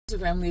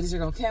Instagram ladies, your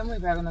girl Kim. We're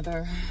back on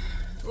another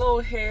little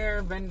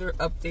hair vendor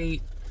update.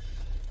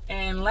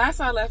 And last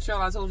I left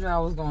y'all, I told y'all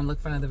I was going to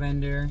look for another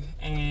vendor,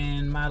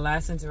 and my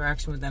last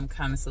interaction with them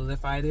kind of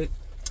solidified it.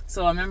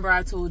 So I remember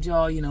I told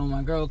y'all, you know,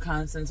 my girl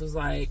Constance was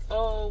like,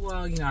 oh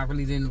well, you know, I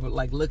really didn't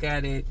like look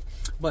at it,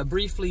 but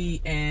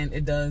briefly, and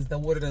the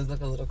water does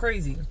look a little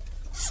crazy.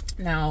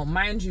 Now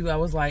mind you, I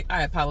was like,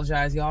 I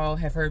apologize, y'all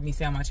have heard me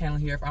say on my channel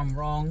here, if I'm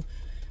wrong,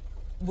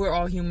 we're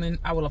all human,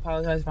 I will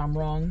apologize if I'm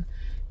wrong.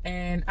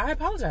 And I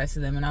apologized to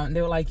them, and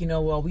they were like, you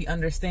know, well, we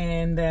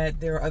understand that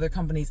there are other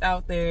companies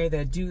out there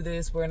that do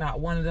this. We're not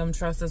one of them.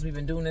 Trust us. We've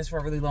been doing this for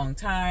a really long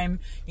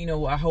time. You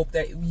know, I hope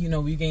that, you know,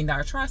 we gained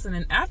our trust. And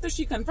then after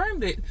she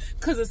confirmed it,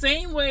 because the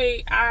same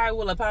way I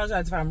will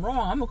apologize if I'm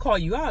wrong, I'm going to call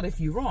you out if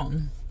you're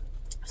wrong.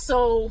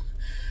 So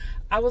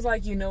I was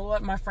like, you know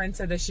what? My friend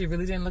said that she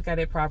really didn't look at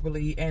it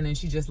properly, and then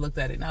she just looked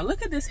at it. Now,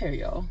 look at this hair,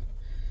 y'all.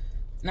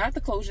 Not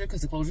the closure,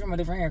 because the closure from a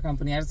different hair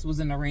company. I just was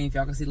in the rain. If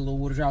y'all can see the little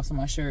water drops on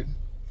my shirt.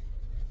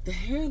 The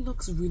hair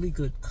looks really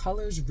good,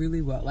 colors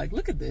really well. Like,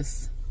 look at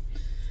this.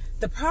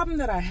 The problem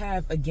that I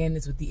have, again,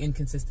 is with the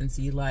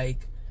inconsistency.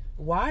 Like,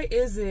 why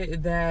is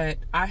it that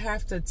I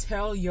have to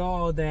tell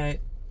y'all that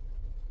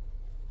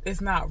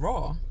it's not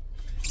raw?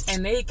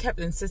 And they kept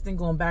insisting,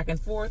 going back and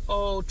forth,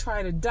 oh,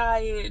 try to dye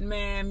it,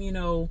 ma'am. You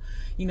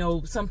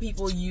know, some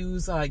people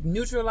use like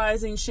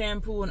neutralizing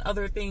shampoo and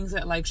other things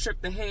that like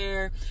strip the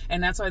hair,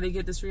 and that's why they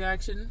get this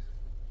reaction.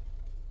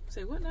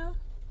 Say what now?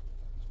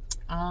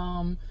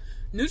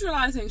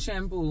 Neutralizing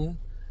shampoo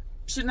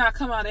should not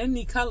come out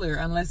any color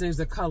unless there's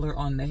a color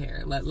on the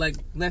hair. Like,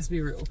 let's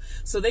be real.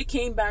 So they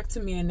came back to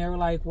me and they were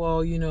like,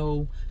 well, you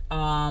know,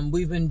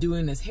 we've been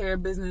doing this hair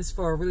business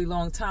for a really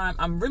long time.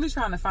 I'm really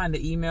trying to find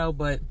the email,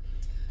 but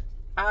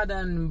I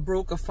done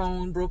broke a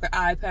phone, broke an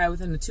iPad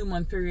within the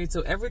 2-month period.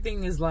 So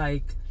everything is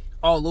like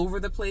all over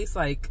the place.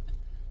 Like,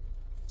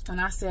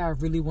 and I say I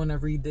really want to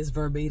read this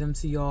verbatim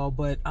to y'all,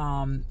 but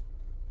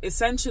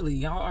essentially,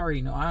 y'all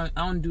already know, I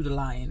don't do the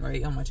lying,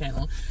 right, on my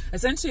channel.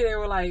 Essentially, they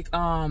were like,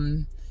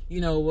 you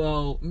know,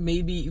 well,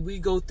 maybe we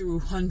go through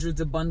hundreds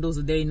of bundles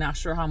a day, not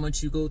sure how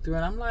much you go through.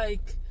 And I'm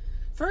like,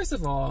 first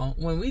of all,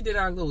 when we did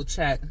our little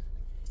chat,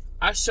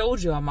 I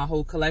showed y'all my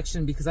whole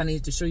collection because I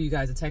needed to show you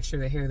guys the texture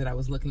of the hair that I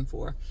was looking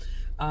for.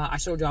 I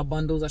showed y'all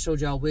bundles, I showed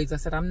y'all wigs. I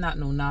said, I'm not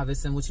no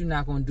novice, and what you're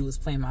not going to do is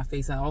play in my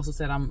face. I also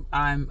said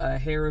I'm a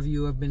hair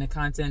reviewer. I've been a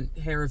content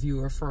hair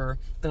reviewer for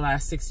the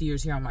last 6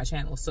 years here on my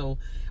channel. So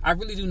I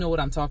really do know what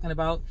I'm talking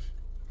about.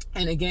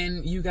 And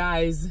again, you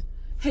guys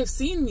have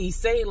seen me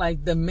say,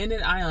 like, the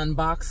minute I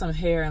unbox some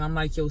hair and I'm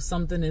like, yo,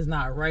 something is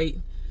not right,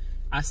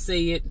 I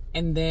say it,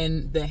 and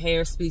then the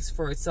hair speaks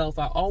for itself.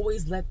 I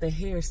always let the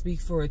hair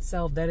speak for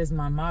itself. That is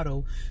my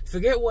motto.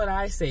 Forget what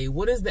I say.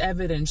 What is the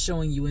evidence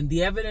showing you? And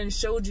the evidence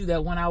showed you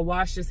that when I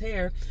washed this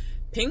hair,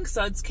 pink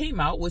suds came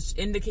out, which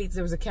indicates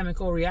there was a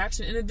chemical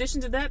reaction. In addition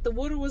to that, the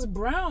water was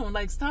brown.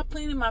 Like, stop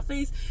playing in my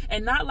face.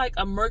 And not like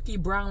a murky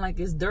brown like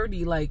it's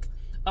dirty, like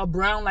a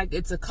brown like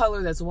it's a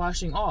color that's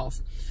washing off.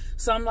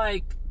 So I'm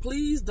like,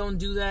 please don't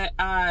do that.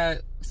 I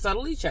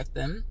subtly checked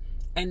them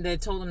and they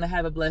told them to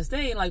have a blessed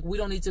day. And like, we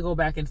don't need to go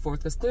back and forth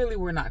because clearly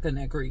we're not going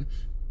to agree.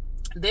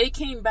 They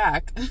came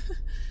back,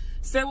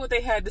 said what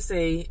they had to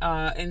say,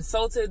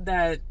 insulted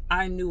that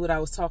I knew what I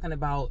was talking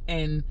about.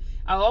 And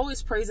I'll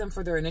always praise them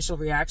for their initial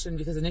reaction,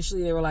 because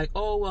initially they were like,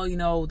 oh, well, you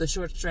know, the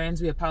short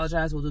strands, we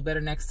apologize, we'll do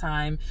better next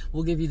time,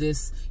 we'll give you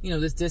this, you know,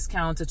 this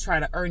discount to try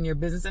to earn your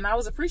business. And I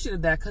was appreciative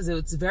of that, because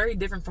it's very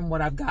different from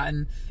what I've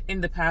gotten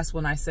in the past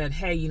when I said,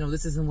 hey, you know,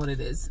 this isn't what it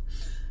is.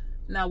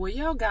 Now, where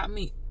y'all got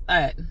me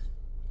at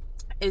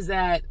is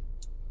that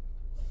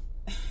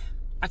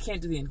I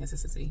can't do the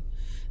inconsistency.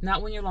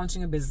 Not when you're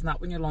launching a business, not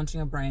when you're launching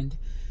a brand.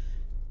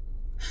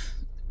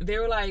 They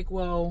were like,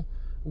 well,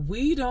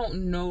 we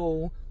don't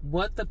know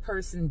what the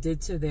person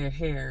did to their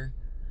hair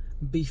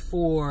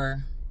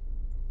before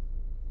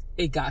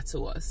it got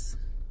to us.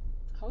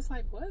 I was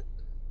like, what?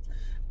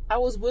 I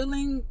was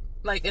willing,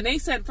 like, and they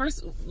said,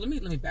 first, let me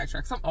backtrack,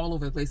 because I'm all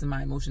over the place in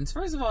my emotions.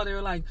 First of all, they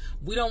were like,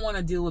 we don't want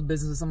to deal with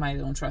business with somebody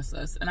that don't trust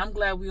us. And I'm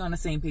glad we're on the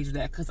same page with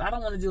that, because I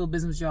don't want to deal with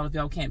business with y'all if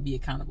y'all can't be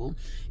accountable.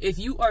 If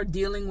you are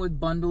dealing with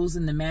bundles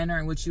in the manner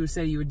in which you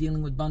said you were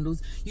dealing with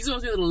bundles, you're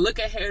supposed to be able to look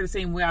at hair the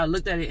same way I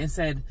looked at it and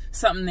said,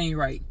 something ain't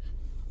right.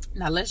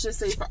 Now, let's just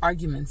say for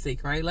argument's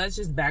sake, right? Let's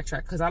just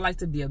backtrack, because I like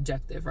to be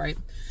objective, right?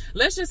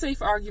 Let's just say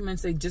for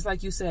argument's sake, just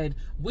like you said,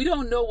 we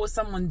don't know what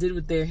someone did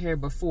with their hair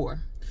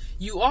before.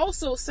 You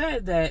also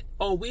said that,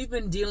 oh, we've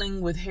been dealing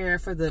with hair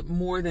for the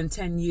more than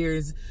 10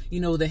 years. You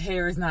know, the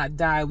hair is not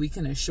dyed, we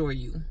can assure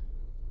you.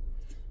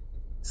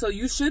 So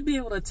you should be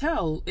able to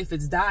tell if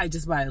it's dyed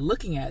just by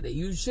looking at it.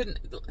 You shouldn't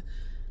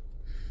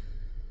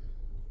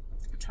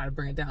try to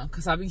bring it down,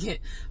 because I'll be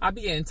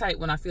getting tight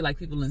when I feel like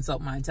people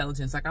insult my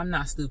intelligence. Like, I'm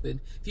not stupid.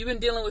 If you've been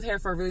dealing with hair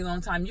for a really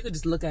long time, you could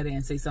just look at it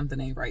and say something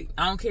ain't right.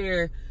 I don't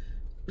care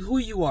who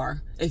you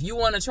are. If you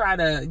want to try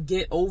to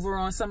get over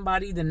on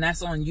somebody, then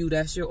that's on you.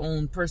 That's your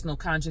own personal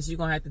conscience. You're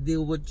gonna have to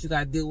deal with what you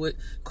gotta deal with,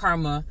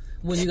 karma,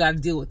 when you gotta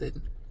deal with it.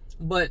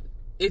 But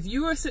if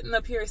you are sitting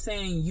up here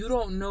saying you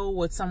don't know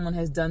what someone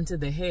has done to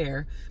the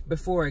hair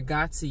before it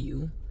got to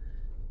you,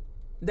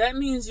 that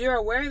means you're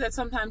aware that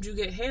sometimes you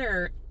get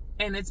hair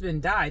and it's been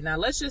dyed. Now,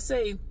 let's just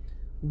say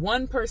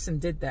one person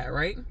did that,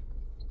 right?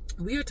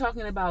 We are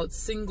talking about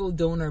single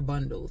donor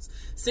bundles.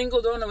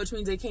 Single donor, which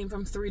means they came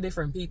from 3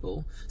 different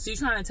people. So you're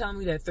trying to tell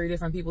me that 3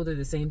 different people did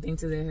the same thing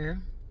to their hair?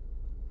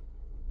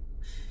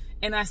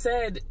 And I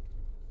said,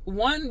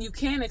 1, you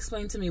can't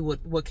explain to me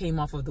what came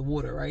off of the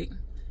water, right?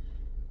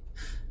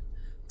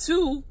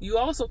 2, you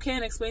also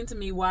can't explain to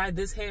me why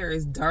this hair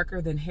is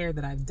darker than hair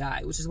that I've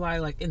dyed, which is why,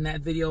 like, in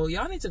that video,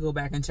 y'all need to go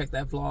back and check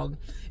that vlog.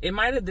 It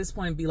might at this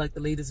point be like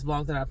the latest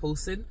vlog that I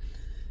posted.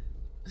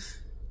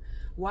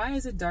 Why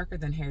is it darker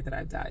than hair that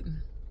I've dyed?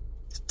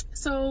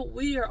 So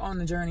we are on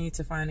the journey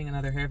to finding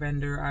another hair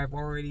vendor. I've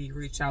already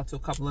reached out to a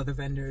couple other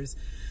vendors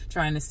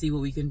trying to see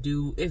what we can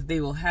do. If they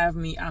will have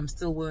me, I'm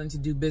still willing to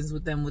do business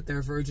with them with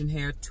their virgin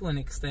hair to an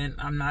extent.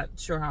 I'm not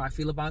sure how I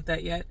feel about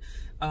that yet.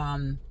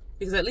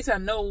 Because at least I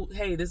know,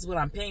 hey, this is what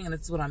I'm paying and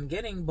this is what I'm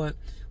getting. But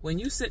when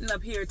you sitting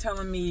up here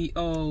telling me,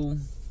 oh,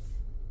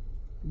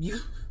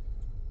 you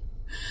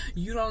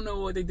don't know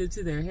what they did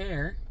to their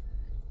hair,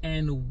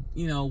 and,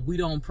 you know, we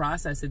don't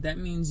process it, that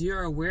means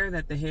you're aware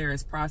that the hair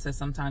is processed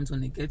sometimes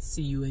when it gets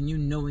to you and you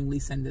knowingly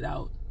send it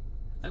out.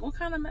 Like, what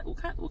kind of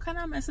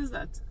mess is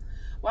that?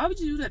 Why would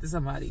you do that to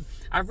somebody?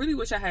 I really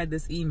wish I had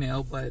this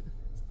email, but,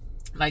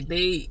 like,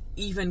 they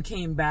even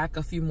came back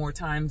a few more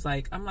times.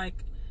 Like, I'm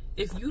like,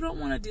 if you don't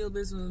want to deal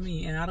business with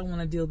me and I don't want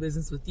to deal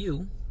business with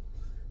you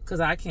because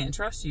I can't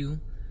trust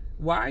you,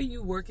 why are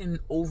you working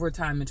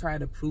overtime to try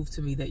to prove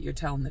to me that you're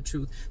telling the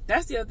truth?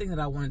 That's the other thing that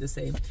I wanted to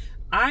say.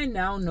 I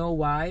now know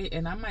why,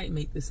 and I might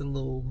make this a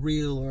little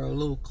reel or a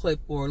little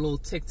clip or a little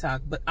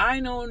TikTok, but I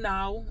now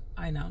know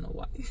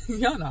why.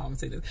 Y'all know how I'm gonna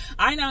say this.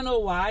 I now know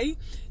why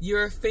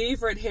your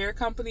favorite hair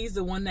company is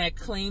the one that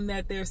claim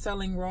that they're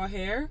selling raw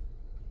hair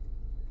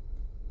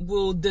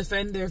will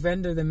defend their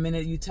vendor the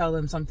minute you tell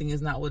them something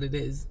is not what it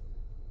is.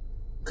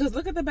 Because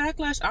look at the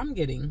backlash I'm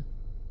getting.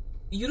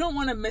 You don't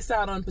want to miss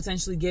out on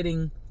potentially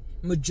getting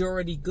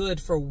majority good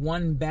for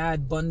 1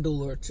 bad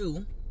bundle or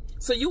 2.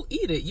 So you'll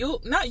eat it. You'll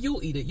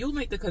eat it. You'll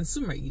make the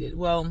consumer eat it.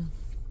 Well,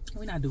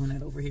 we're not doing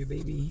that over here,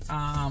 baby.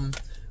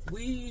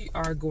 We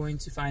are going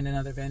to find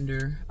another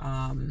vendor.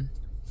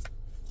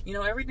 You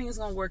know, everything is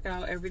going to work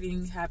out.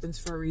 Everything happens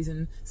for a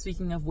reason.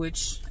 Speaking of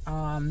which,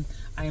 I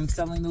am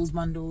selling those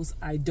bundles.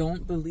 I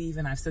don't believe,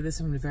 and I've said this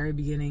from the very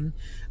beginning,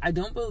 I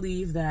don't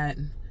believe that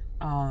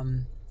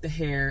the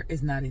hair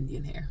is not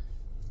Indian hair.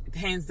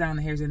 Hands down,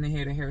 the hair's Indian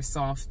hair. The hair is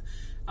soft.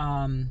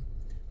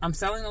 I'm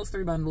selling those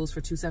 3 bundles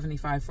for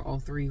 $275 for all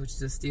 3, which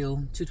is a steal.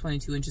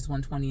 222 inches,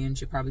 120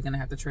 inch. You're probably going to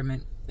have to trim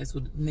it. That's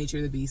what nature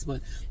of the beast.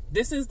 But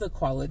this is the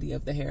quality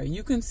of the hair.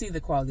 You can see the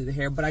quality of the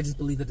hair, but I just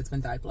believe that it's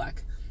been dyed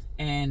black.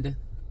 And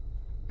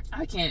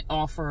I can't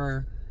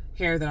offer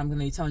hair that I'm going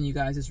to be telling you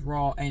guys is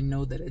raw and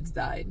know that it's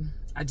dyed.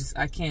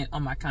 I can't,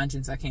 on my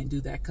conscience, I can't do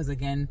that. Because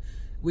again,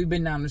 we've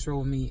been down this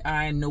road with me.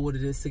 I know what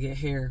it is to get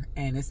hair,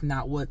 and it's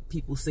not what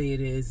people say it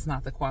is. It's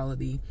not the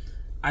quality.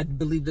 I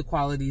believe the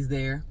quality is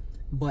there,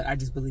 but I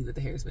just believe that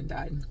the hair has been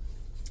dyed.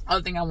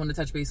 Other thing I want to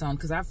touch base on,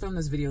 because I've filmed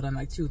this video done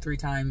like 2 or 3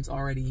 times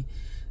already.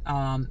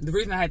 The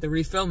reason I had to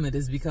refilm it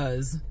is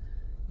because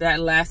that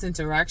last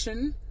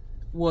interaction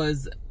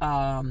was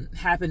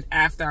happened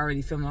after I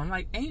already filmed it. I'm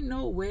like, ain't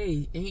no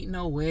way, ain't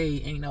no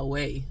way, ain't no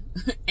way,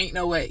 ain't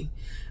no way.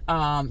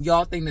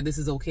 Y'all think that this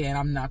is okay and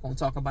I'm not going to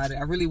talk about it.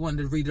 I really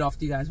wanted to read it off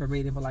to you guys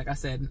verbatim, but like I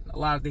said, a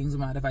lot of things with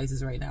my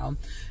devices right now.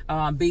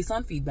 Based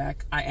on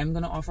feedback, I am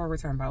going to offer a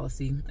return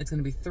policy. It's going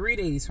to be 3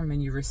 days from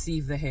when you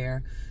receive the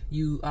hair.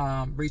 You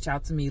reach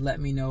out to me, let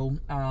me know.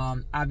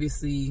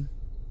 Obviously,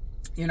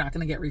 you're not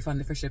going to get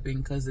refunded for shipping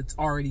because it's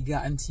already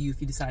gotten to you if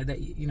you decide that,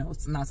 you know,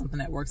 it's not something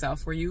that works out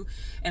for you.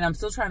 And I'm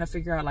still trying to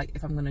figure out, like,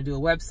 if I'm going to do a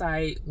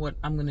website, what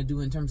I'm going to do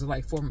in terms of,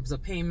 like, forms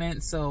of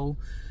payment. So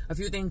a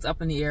few things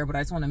up in the air, but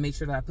I just want to make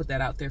sure that I put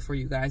that out there for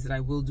you guys, that I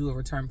will do a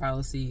return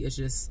policy. It's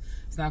just,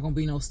 it's not going to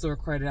be no store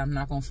credit. I'm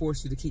not going to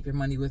force you to keep your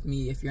money with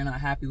me. If you're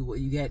not happy with what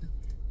you get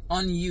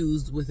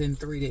unused within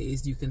 3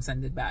 days, you can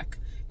send it back.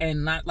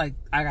 And not like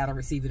I gotta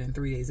receive it in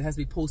 3 days. It has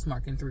to be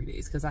postmarked in 3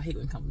 days, because I hate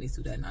when companies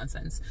do that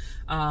nonsense.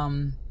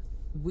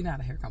 We're not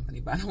a hair company,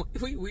 by the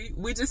way.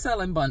 We just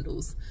selling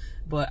bundles.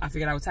 But I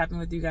figured I was tapping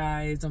with you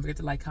guys. Don't forget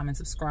to like, comment,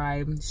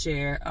 subscribe,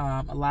 share.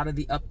 A lot of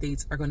the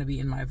updates are going to be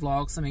in my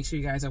vlogs, so make sure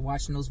you guys are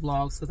watching those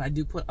vlogs, because I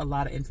do put a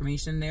lot of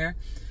information there.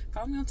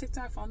 Follow me on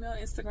TikTok, follow me on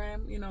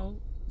Instagram, you know,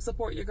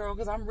 support your girl,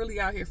 because I'm really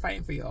out here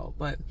fighting for y'all.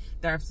 But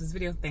that's this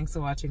video. Thanks for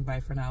watching.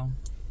 Bye for now.